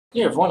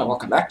Hey everyone, and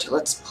welcome back to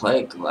Let's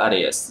Play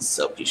Gladius. This is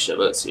LP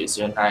Showboat Series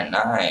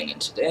 099, and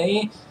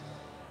today,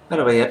 by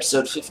the way,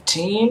 episode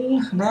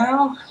 15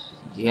 now?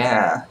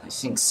 Yeah, I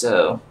think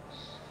so.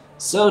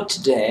 So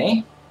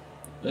today,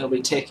 we'll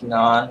be taking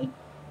on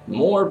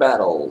more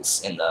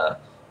battles in the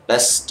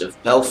Best of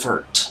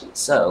Belfort.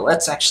 So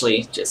let's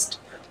actually just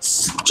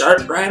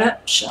start right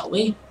up, shall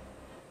we?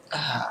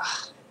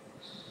 Oh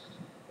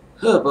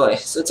boy,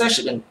 so it's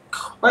actually been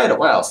quite a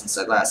while since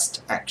I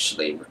last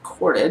actually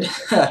recorded.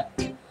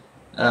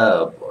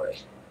 Oh boy.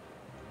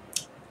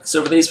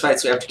 So for these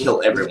fights we have to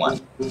kill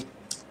everyone.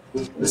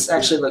 This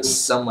actually looks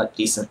somewhat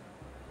decent.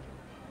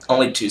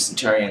 Only 2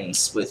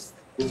 Centurions with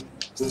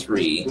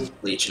 3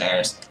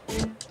 Legionnaires.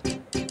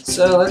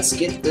 So let's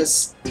get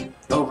this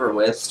over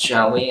with,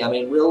 shall we? I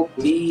mean, we'll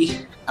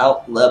be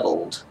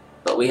out-leveled,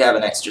 but we have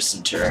an extra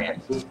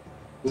Centurion.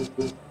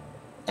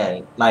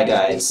 And my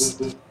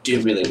guys do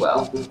really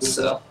well,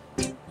 so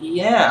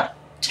yeah.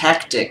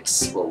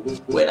 Tactics will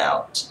win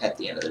out at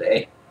the end of the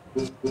day.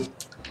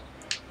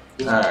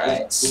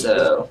 Alright,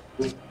 so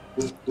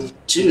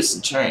 2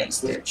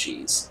 Centurions there,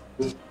 geez.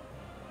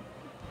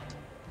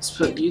 Let's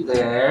put you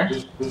there.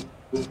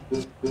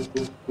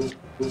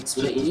 Let's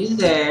put you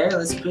there.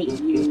 Let's put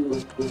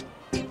you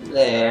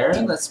there.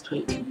 Let's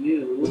put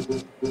you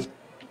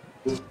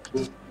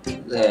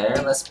there.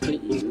 Let's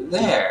put you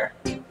there.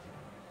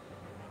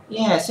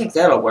 Yeah, I think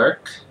that'll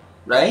work.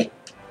 Right?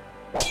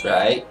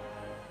 Right.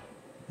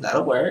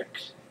 That'll work.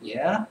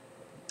 Yeah.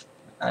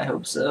 I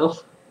hope so.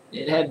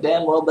 It had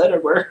damn well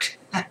better work.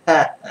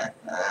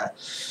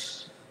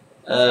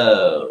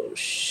 Oh,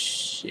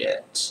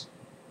 shit.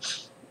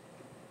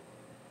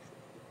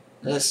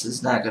 This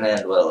is not gonna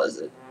end well, is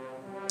it?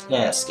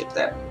 Yeah, skip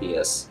that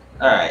BS.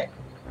 Alright.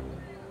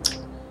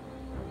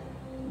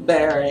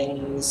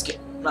 Bearings.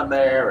 Get my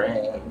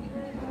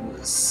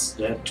bearings.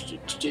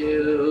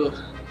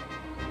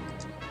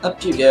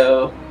 Up you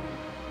go.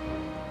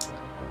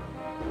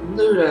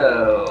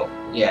 Ludo.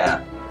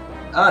 Yeah.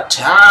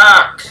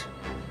 Attack!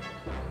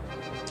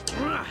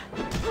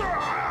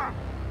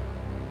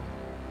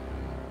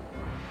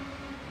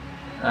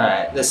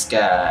 Alright, this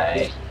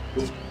guy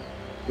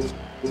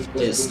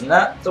is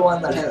not the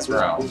one that has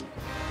Rome.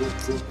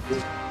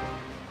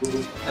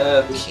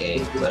 Okay,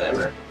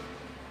 whatever.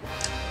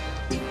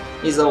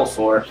 He's level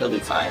 4, he'll be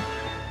fine.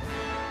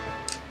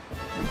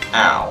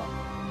 Ow.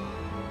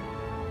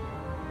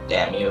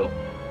 Damn you.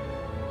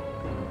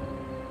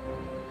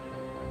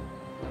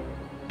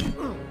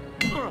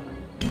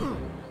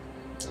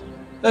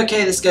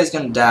 Okay, this guy's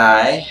gonna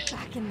die.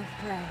 Back in the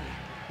fray.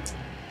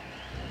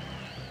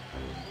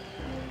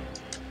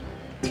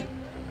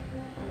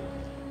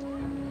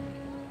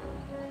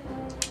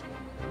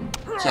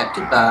 Yeah,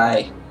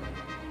 goodbye.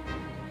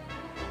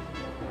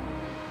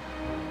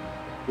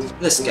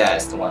 This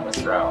guy's the one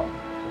with Rome.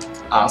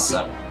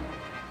 Awesome.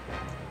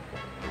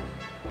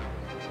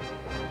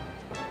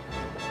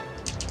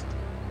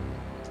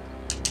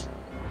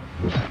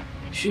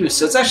 Phew,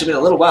 so it's actually been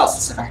a little while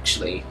since I've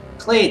actually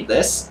played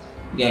this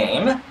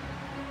game.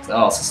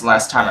 Oh, since the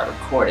last time I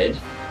recorded.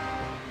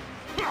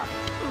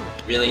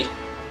 Really?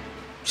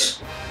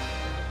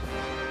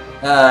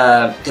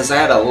 Because I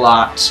had a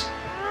lot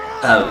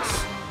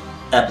of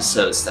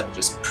episodes that were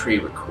just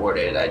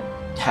pre-recorded. I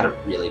had a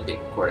really big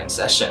recording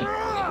session.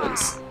 It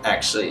was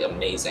actually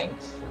amazing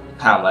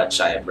how much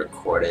I had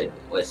recorded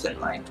within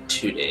like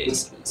 2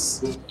 days. It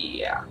was,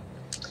 yeah.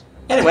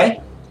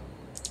 Anyway,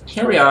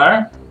 here we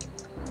are.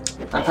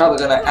 I'm probably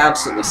gonna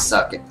absolutely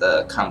suck at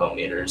the combo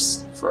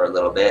meters for a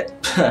little bit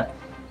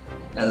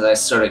as I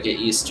sort of get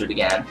used to it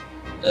again.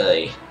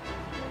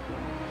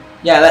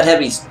 Yeah, that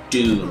heavy's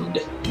doomed.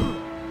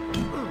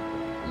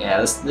 Yeah,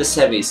 this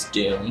heavy's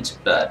doomed,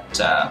 but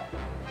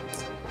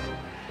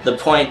the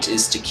point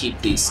is to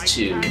keep these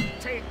 2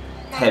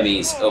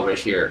 heavies over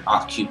here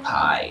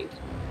occupied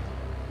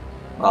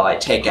while I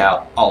take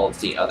out all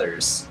of the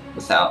others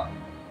without,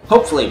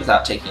 hopefully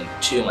without taking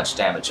too much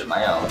damage of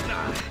my own.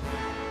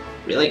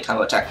 Really?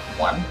 Combo attack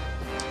 1?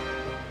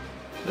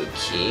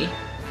 Okay.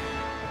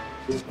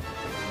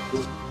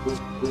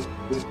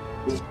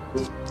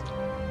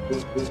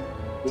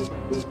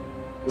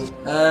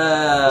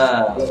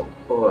 Oh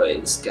boy,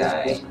 this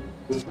guy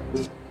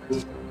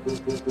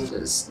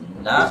does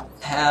not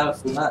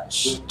have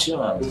much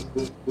to him.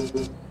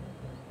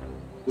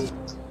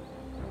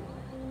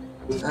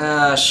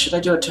 Should I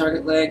do a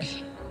target leg?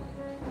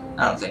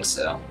 I don't think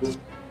so.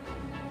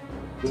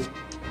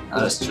 I'll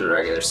just do a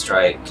regular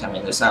strike. I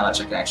mean, there's not much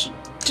I can actually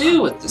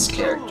do with this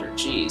character.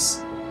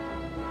 Jeez.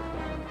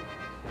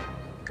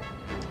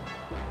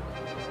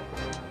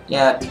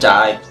 Yeah,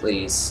 die,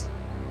 please.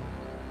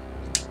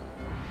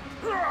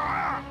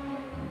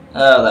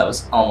 Oh, that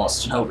was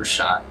almost an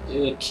overshot.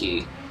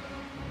 Okay.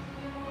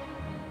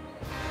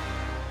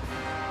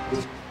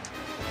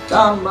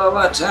 Combo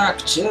attack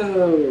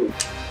 2!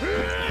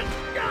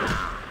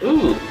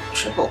 Ooh,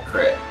 triple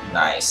crit.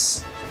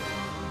 Nice.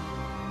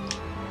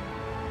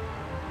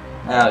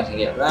 Now we can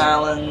get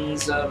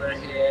Valens over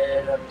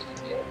here. We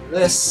can get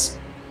this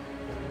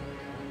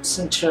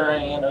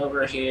Centurion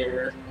over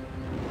here.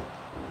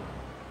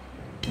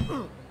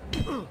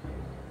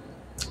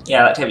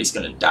 Yeah, that heavy's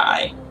gonna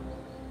die.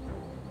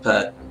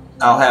 But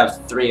I'll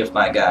have 3 of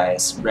my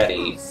guys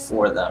ready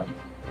for them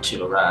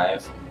to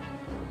arrive.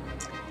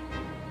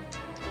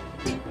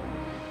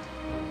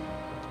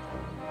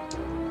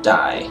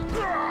 Die.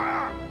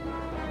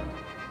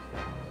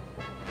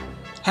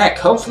 Heck,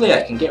 hopefully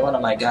I can get one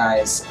of my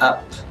guys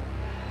up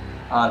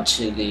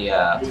onto the,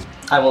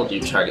 I will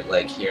do target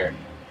leg here.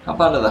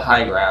 Up onto the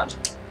high ground.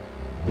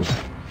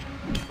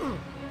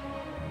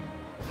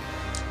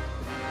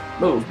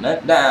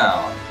 Movement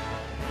down.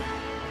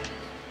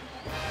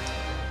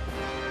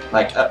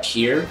 Like up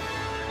here.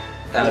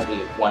 That would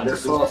be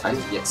wonderful if I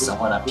could get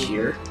someone up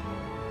here.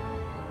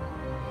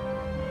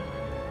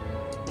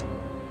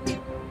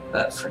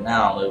 But for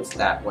now, I'll move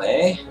that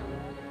way.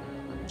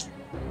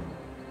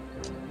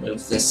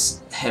 Move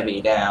this heavy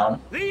down.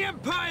 The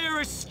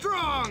Empire is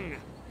strong!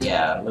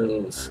 Yeah,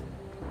 move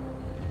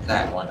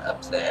that one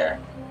up there.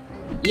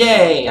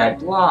 Yay! I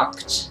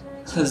blocked!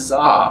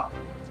 Huzzah!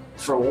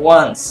 For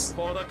once!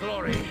 For the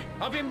glory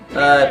of Empire.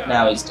 But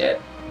now he's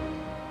dead.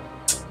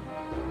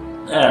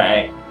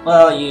 Alright,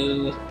 well,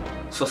 you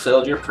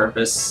fulfilled your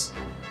purpose.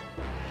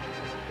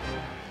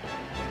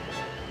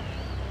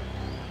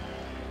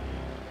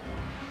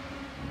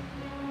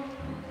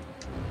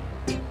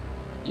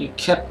 You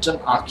kept him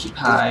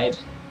occupied.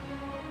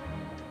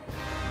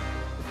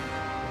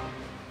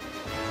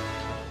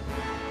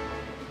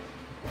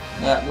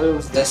 Yeah,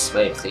 move this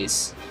way,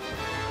 please.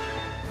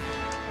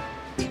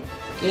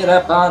 Get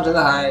up onto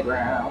the high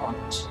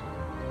ground.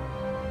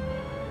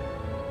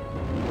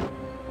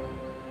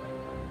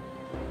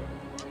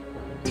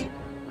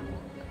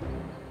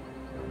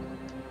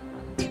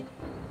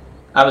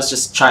 I was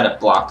just trying to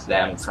block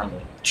them from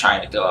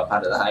trying to go up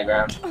onto the high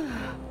ground.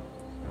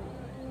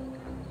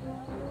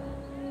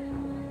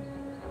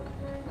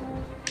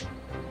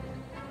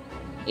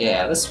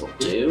 Yeah, this will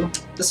do.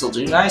 This will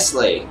do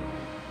nicely.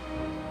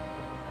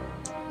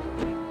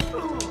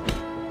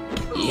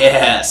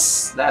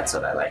 Yes! That's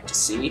what I like to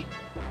see.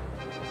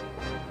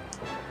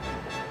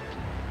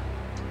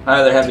 My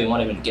other heavy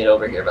won't even get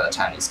over here by the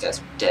time these guys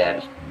are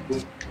dead.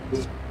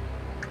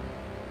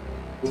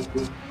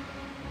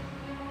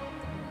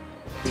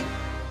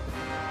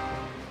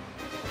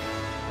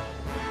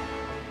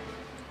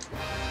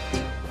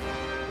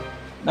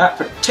 Not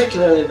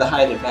particularly the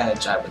height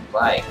advantage I would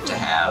like to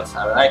have.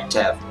 I would like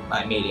to have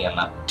my medium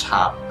up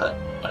top, but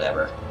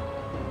whatever.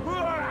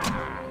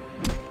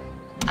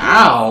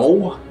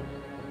 Ow!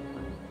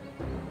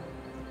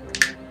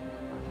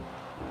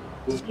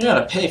 You're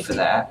gonna pay for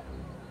that.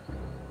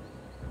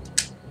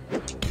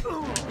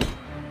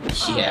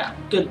 Yeah,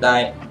 good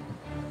night.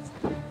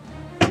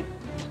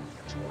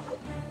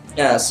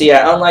 So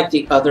yeah, unlike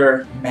the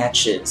other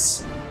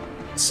matches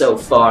so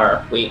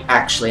far, we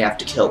actually have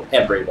to kill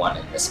everyone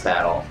in this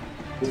battle.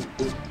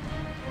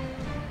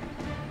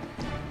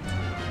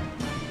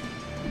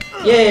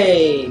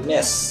 Yay!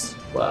 Miss.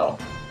 Well,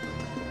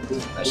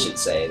 I should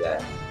say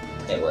that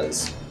it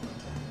was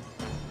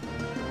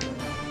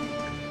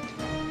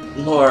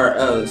more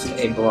of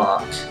a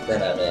block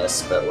than a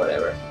miss, but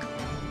whatever.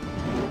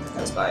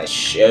 That's my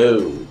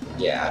show.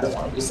 Yeah, I don't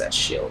want to use that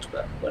shield,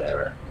 but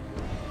whatever.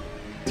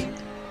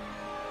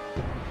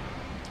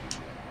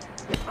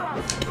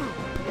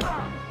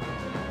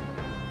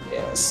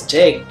 Yes,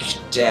 take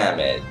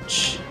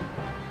damage.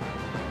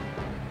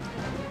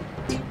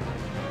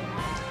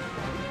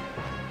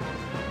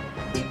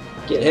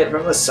 Get hit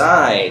from the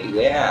side,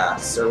 yeah,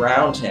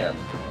 surround him.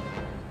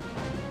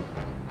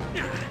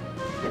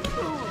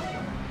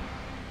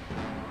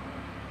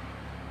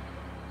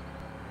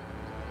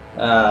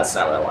 That's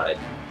not what I wanted.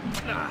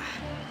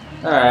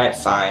 Alright,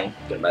 fine.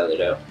 Goodbye,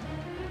 Ludo.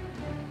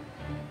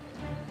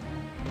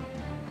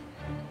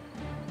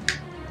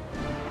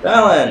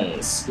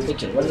 Valens! He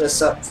can win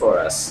this up for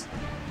us.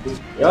 You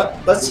know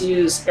what? Let's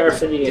use Air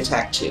Affinity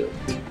Attack 2.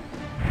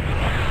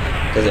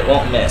 Because it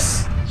won't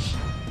miss.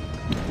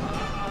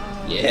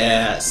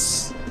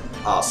 Yes!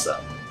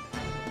 Awesome.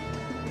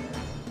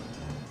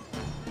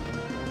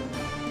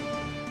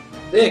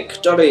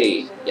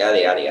 Victory!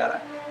 Yada yada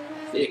yada.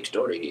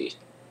 Victory.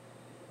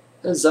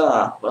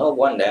 Huzzah! Well,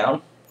 one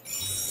down.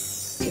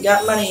 We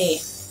got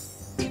money!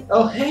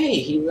 Oh hey,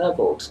 he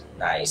leveled.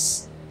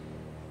 Nice.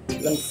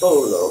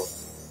 Lampolo.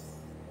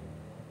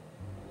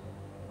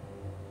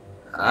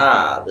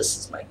 Ah, this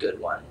is my good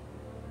one.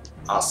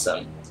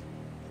 Awesome.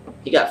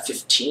 He got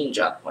 15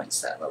 job points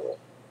that level.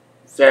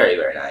 Very,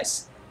 very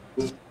nice.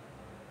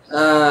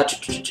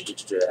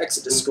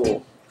 Exit to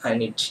school. I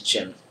need to teach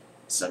him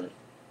some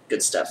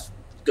good stuff.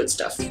 Good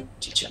stuff.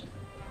 Teach him.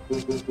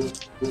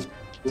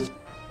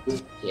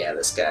 Yeah,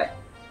 this guy.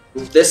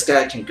 This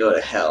guy can go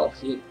to hell.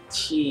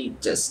 He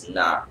does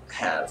not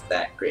have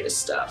that great of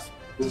stuff.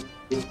 I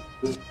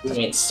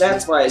mean,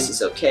 stats-wise,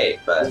 he's okay,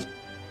 but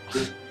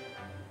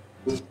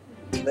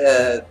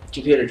the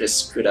computer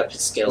just screwed up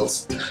his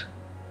skills.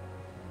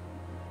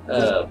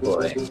 Oh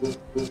boy.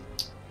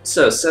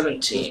 So,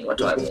 17, what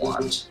do I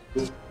want?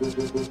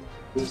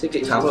 To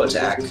get combo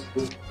attack.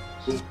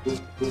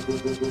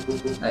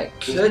 I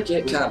could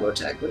get combo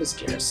attack. What is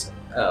Garrison?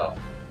 Oh,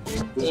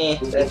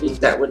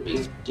 That would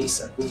be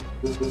decent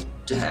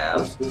to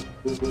have.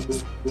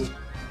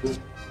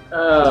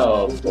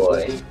 Oh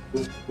boy.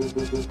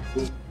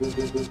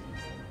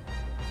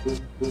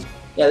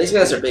 Yeah, these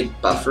guys are big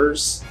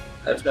buffers,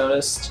 I've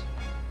noticed.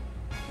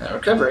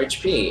 Recover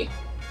HP.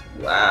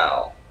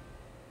 Wow.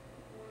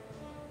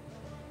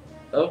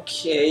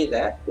 Okay,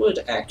 that would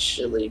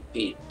actually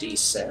be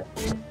decent.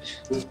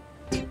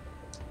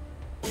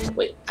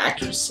 Wait,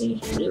 accuracy?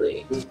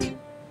 Really?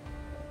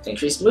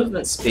 Increased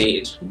movement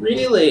speed?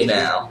 Really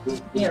now?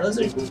 Yeah, those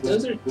are good,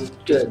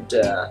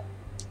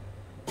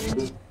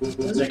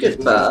 those are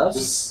good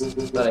buffs,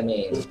 but I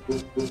mean,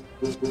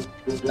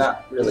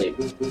 not really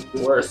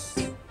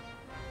worth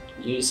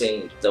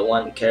using the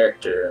one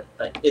character.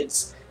 Like,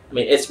 I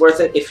mean, it's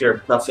worth it if you're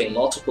buffing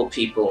multiple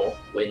people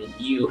when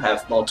you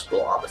have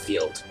multiple on the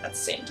field at the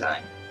same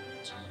time.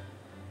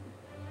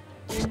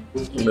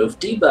 Remove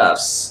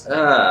debuffs.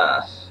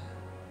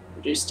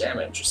 Reduce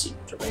damage received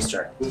from my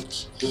turn.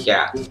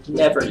 Yeah,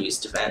 never use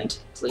defend.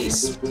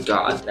 Please,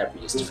 God, never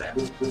use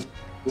defend.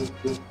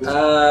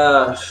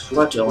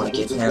 What do I want to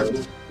give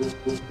him?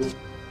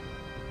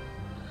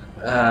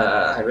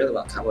 I really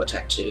want combo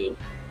attack 2.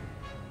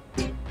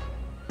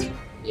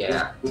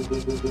 Yeah,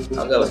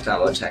 I'll go with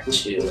combo attack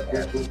 2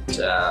 and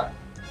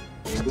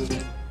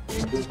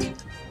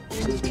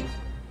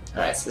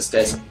alright, so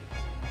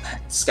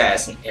this guy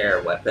has an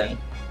air weapon.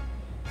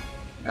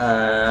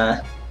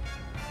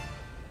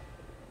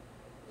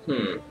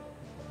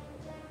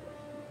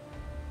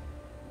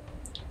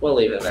 We'll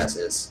leave him as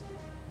is.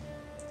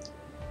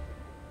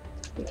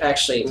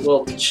 Actually,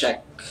 we'll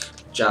check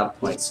job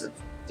points of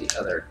the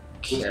other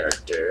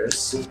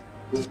characters.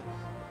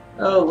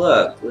 Oh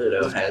look,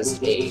 Ludo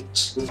has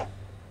 8.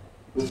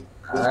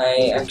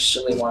 I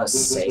actually want to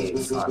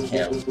save on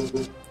him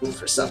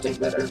for something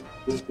better.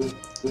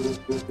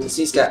 Because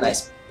he's got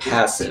nice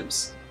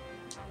passives.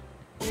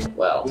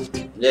 Well,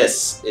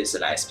 this is a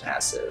nice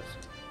passive.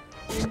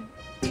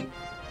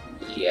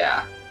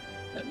 Yeah.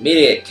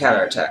 Immediate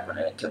counterattack when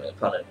an incoming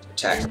opponent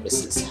attack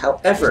misses.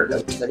 However,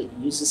 note that it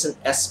uses an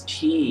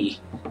SP.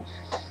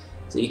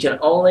 So you can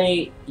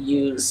only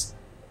use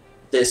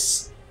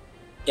this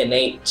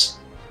innate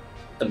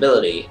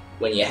ability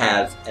when you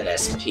have an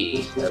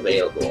SP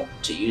available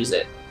to use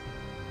it.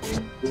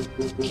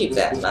 Keep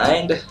that in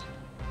mind.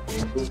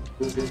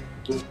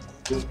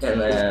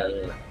 And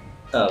then,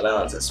 oh,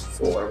 Valens is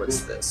 4.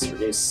 What's this?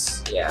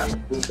 Reduce, yeah,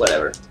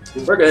 whatever.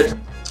 We're good.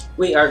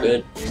 We are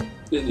good.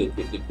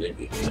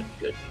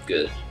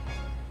 Good.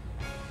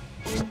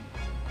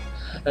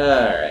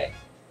 Alright.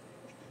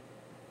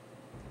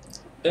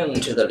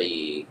 Into the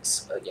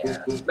leagues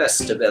again.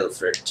 Best of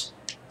Belfort.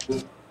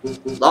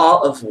 Law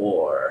of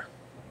War.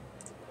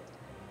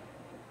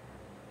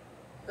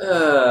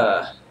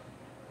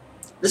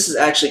 This is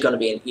actually going to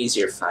be an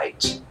easier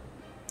fight.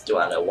 Do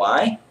I know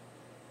why?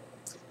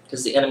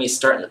 Because the enemies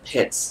start in the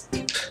pits.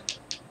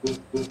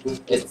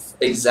 It's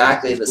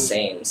exactly the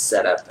same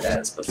setup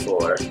as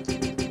before.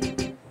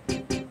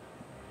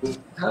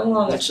 How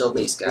long until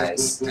these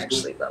guys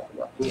actually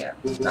level up again?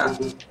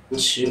 Not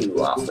too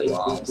awfully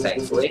long,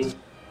 thankfully.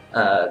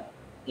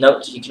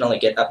 Note you can only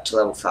get up to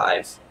level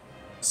 5,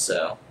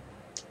 so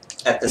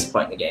at this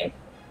point in the game.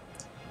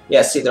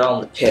 Yeah, see, they're all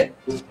in the pit.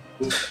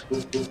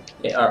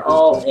 They are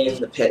all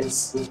in the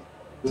pits.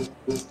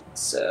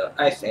 So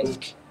I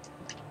think.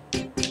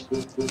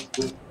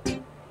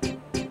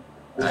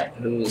 Alright,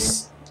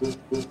 who's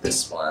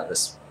this one?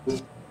 This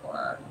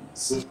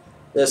one's.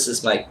 This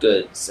is my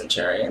good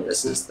Centurion.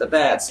 This is the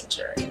bad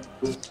Centurion.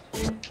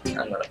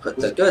 I'm going to put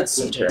the good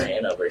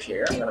Centurion over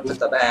here. I'm going to put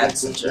the bad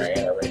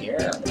Centurion over here.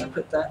 I'm going to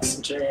put that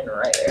Centurion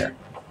right there.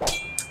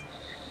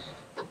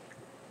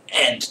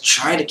 And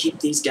try to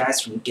keep these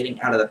guys from getting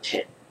out of the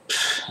pit.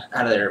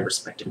 Out of their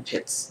respective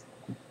pits.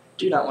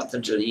 Do not want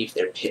them to leave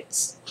their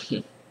pits.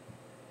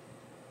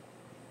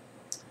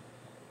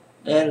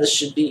 And this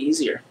should be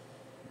easier.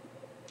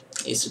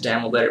 Ace of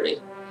Damn will better be.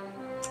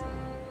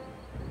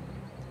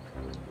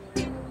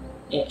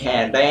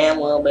 And damn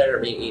well better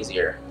be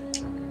easier.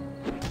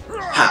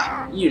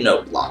 Ha! You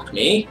no block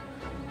me.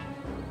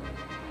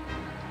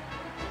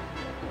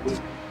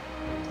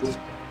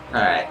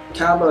 Alright,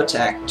 combo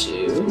attack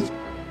 2.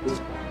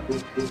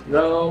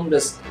 Roam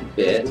just a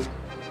bit.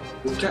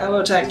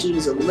 Combo attack 2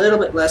 is a little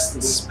bit less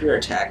than spear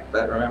attack,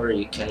 but remember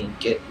you can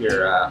get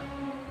your oh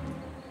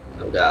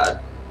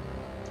god.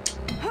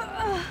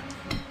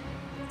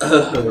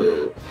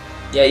 Oh.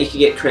 Yeah, you can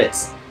get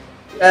crits.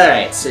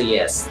 Alright, so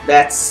yes,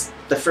 that's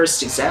the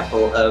first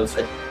example of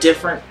a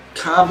different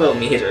combo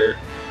meter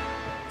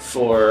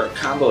for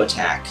combo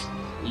attack.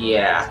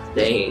 Yeah,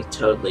 they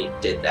totally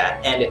did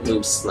that, and it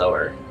moves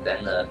slower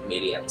than the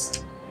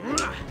mediums.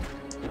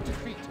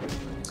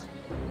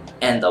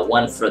 And the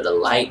one for the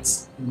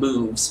lights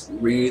moves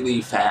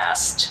really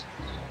fast.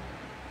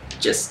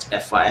 Just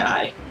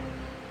FYI.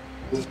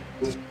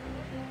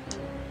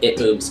 It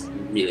moves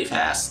really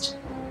fast.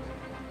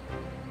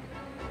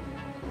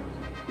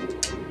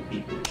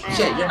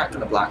 Yeah, you're not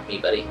gonna block me,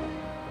 buddy.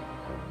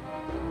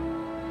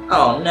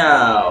 Oh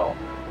no!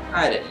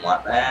 I didn't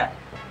want that.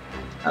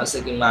 I was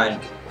thinking my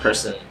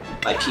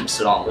peeps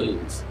would all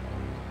move.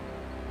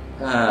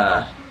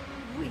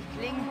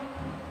 Weakling.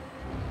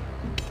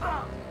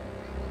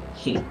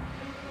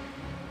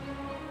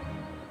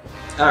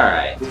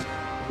 Alright.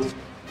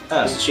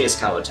 Oh, so she has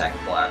combo attack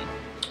 1.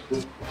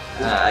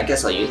 I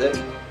guess I'll use it.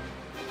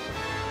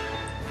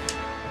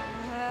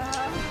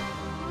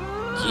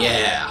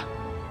 Yeah!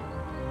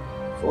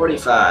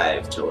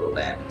 45 total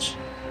damage.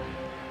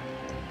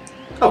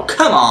 Oh,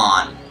 come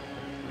on!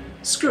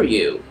 Screw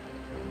you.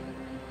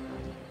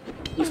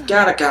 You've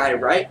got a guy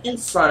right in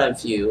front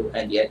of you,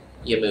 and yet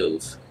you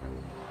move.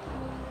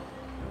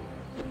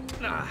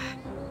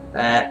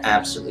 That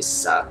absolutely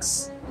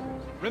sucks.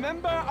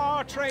 Remember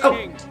our training.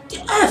 Oh,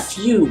 F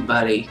you,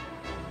 buddy.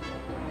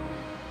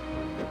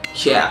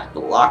 Yeah,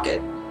 block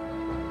it.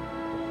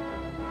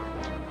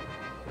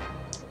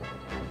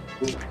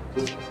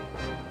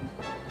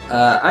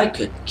 I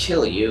could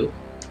kill you.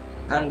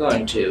 I'm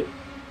going to.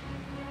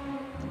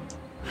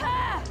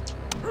 Yeah,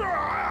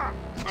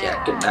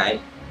 good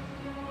night.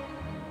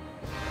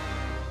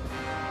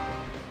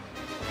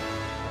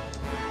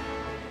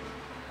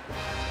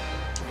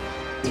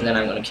 And then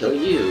I'm gonna kill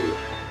you.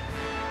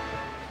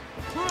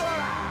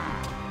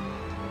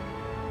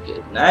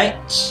 Good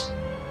night.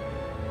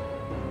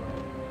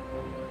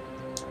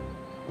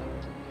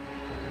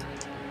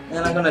 And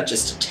I'm gonna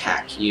just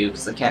attack you,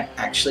 because I can't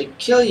actually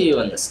kill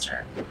you in this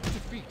turn.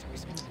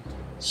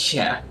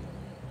 Yeah.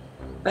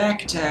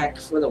 Back attack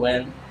for the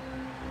win.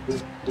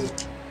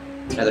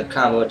 Another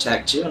combo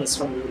attack too, and this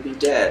one will be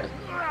dead.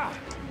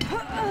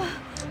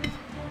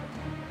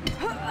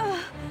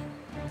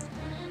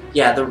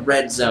 Yeah, the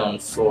red zone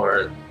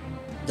for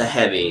the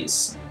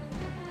heavies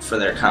for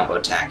their combo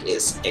attack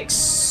is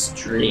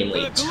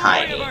extremely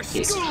tiny, in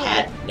case you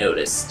hadn't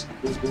noticed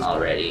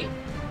already.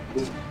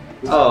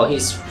 Oh,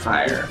 he's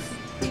fire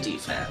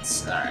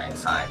defense. Alright,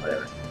 fine,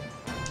 whatever.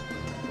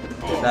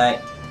 Good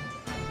night.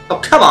 Oh,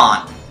 come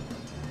on!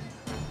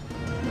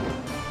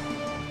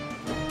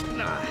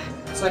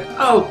 It's like,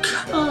 oh,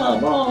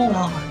 come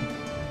on!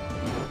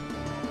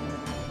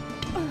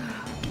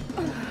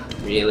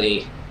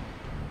 Really?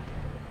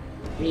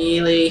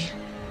 Really?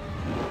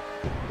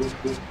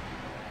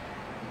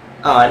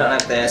 Oh, I don't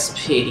have the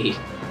SP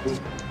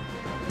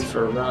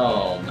for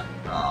Rome.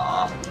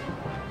 Aww.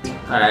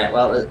 Alright,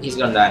 well, he's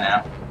gonna die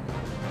now.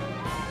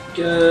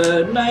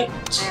 Good night.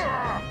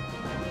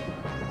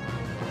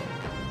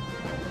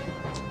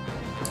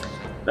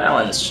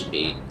 Valens should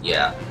be,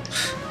 yeah.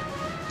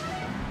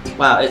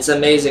 Wow, it's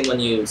amazing when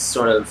you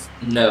sort of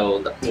know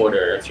the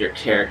order of your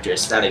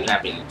characters without even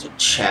having to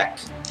check.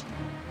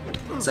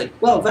 It's like,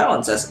 well,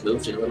 Valens hasn't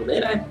moved in a little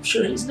bit, I'm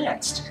sure he's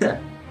next.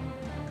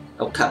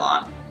 Oh, come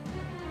on.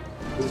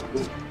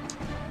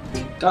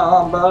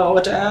 Combo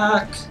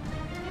attack!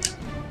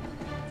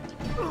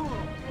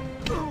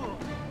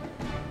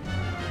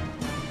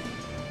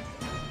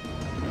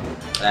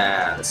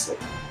 Ah, this will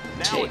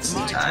take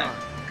some time.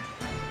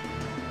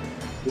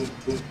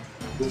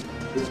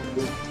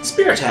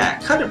 Spear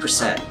attack,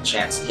 100%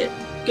 chance to hit.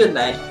 Good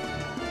night.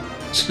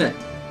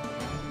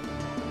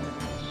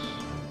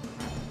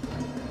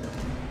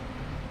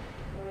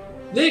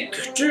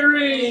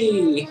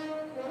 Victory!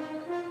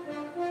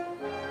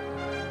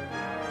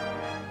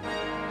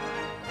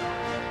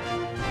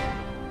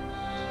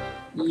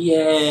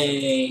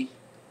 Yay!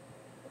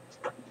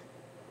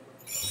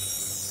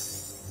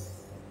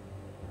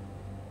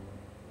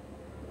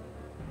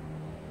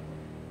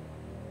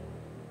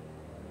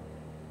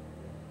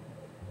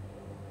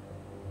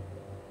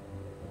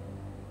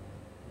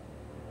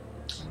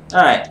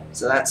 Alright,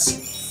 so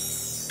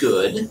that's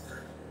good.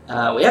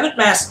 We haven't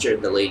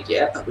mastered the league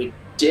yet, but we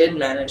did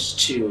manage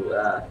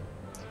to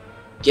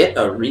get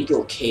a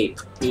regal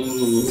cape.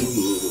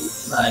 Ooh,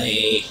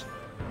 money.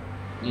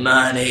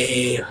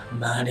 Money,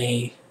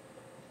 money.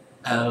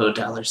 Oh,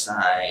 dollar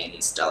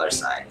signs, dollar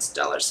signs,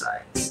 dollar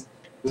signs.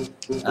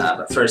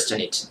 But first I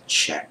need to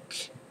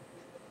check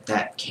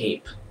that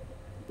cape.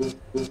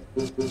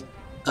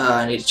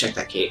 I need to check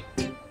that cape.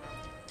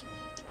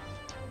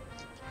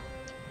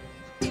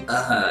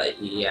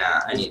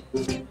 Yeah, I need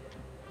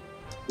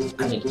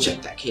to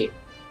check that cape.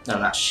 No,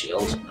 not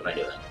shield. What am I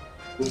doing?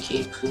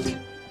 Cape.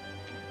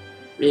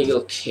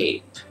 Regal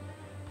cape.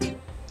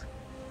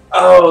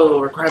 Oh,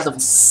 required level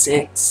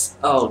 6.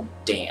 Oh,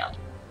 damn.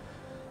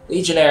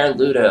 Legionnaire,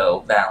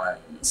 Ludo,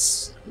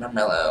 Valens,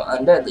 Marmello,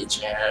 Undead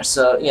Legionnaire.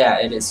 So, yeah,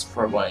 it is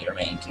for one of your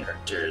main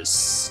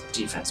characters.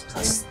 Defense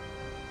plus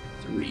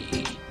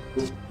 3.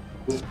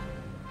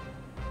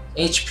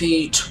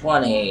 HP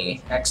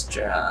 20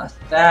 extra.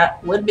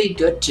 That would be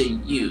good to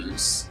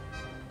use.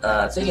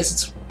 Thing is,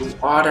 it's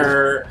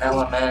water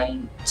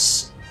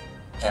element,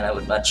 and I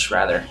would much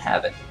rather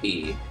have it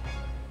be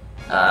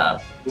the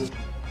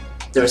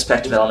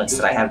respective elements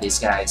that I have these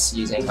guys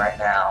using right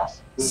now.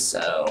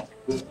 So,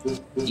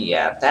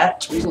 yeah,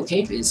 that regal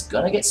cape is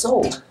gonna get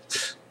sold.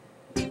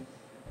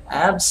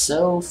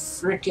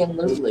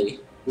 Abso-freaking-lutely.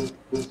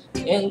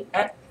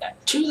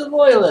 To the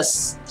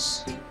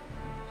loyalists.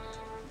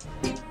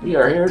 We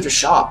are here to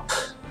shop.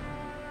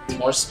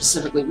 More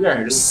specifically, we are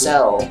here to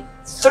sell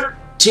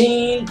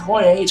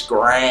 13.8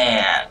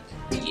 grand.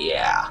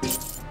 Yeah.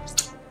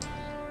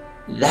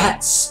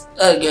 That's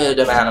a good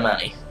amount of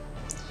money.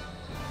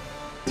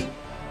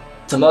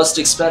 The most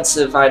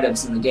expensive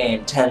items in the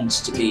game tend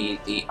to be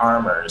the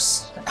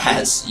armors,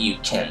 as you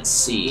can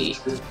see.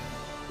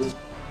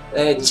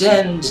 They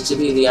tend to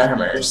be the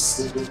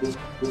armors.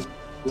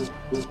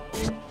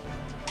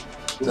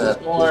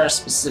 But more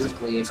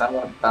specifically, if I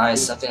want to buy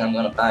something, I'm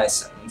going to buy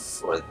something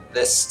for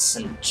this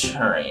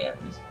Centurion.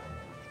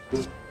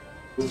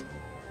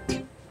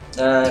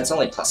 It's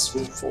only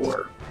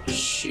 +4.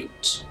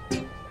 Shoot.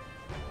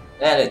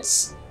 And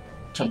it's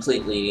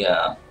completely,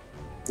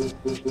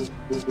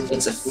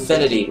 it's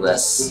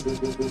affinity-less.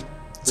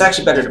 It's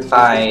actually better to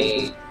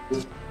buy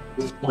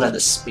one of the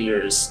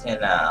spears in,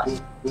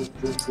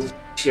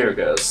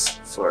 Pyrgos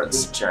for the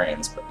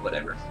Centurions, but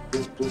whatever.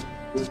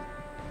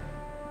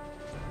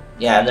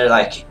 Yeah, and they're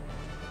like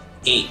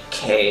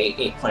 8k,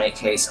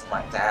 8.8k, something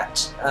like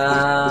that.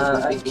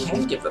 I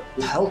can give a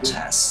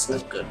Peltas a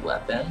good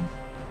weapon.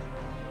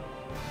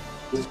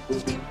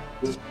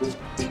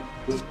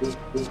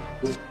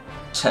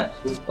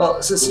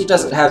 Well, since he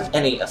doesn't have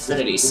any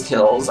affinity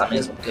skills, I may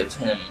as well give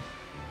him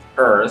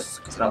Earth,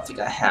 because I don't think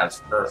I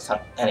have Earth on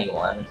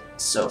anyone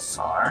so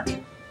far.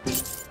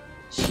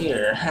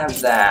 Here,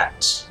 have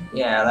that.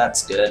 Yeah,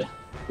 that's good.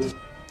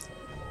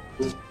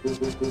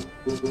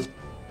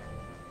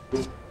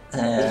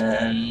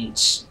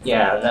 And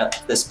yeah,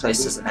 this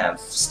place doesn't have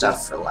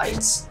stuff for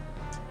lights.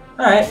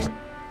 Alright,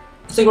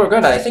 I think we're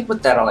good. I think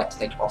with that, I'd like to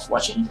thank you all for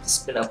watching. This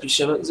has been LP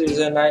Showboat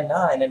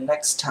 0099, and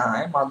next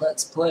time on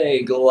Let's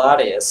Play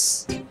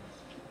Gladius,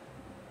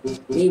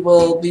 we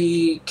will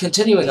be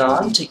continuing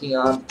on, taking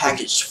on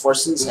packaged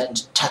forces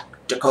and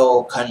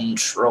tactical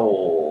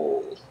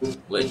control,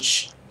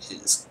 which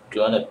is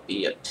gonna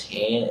be a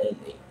pain in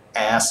the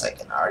ass, I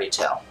can already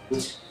tell.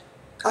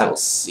 I will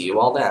see you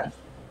all then.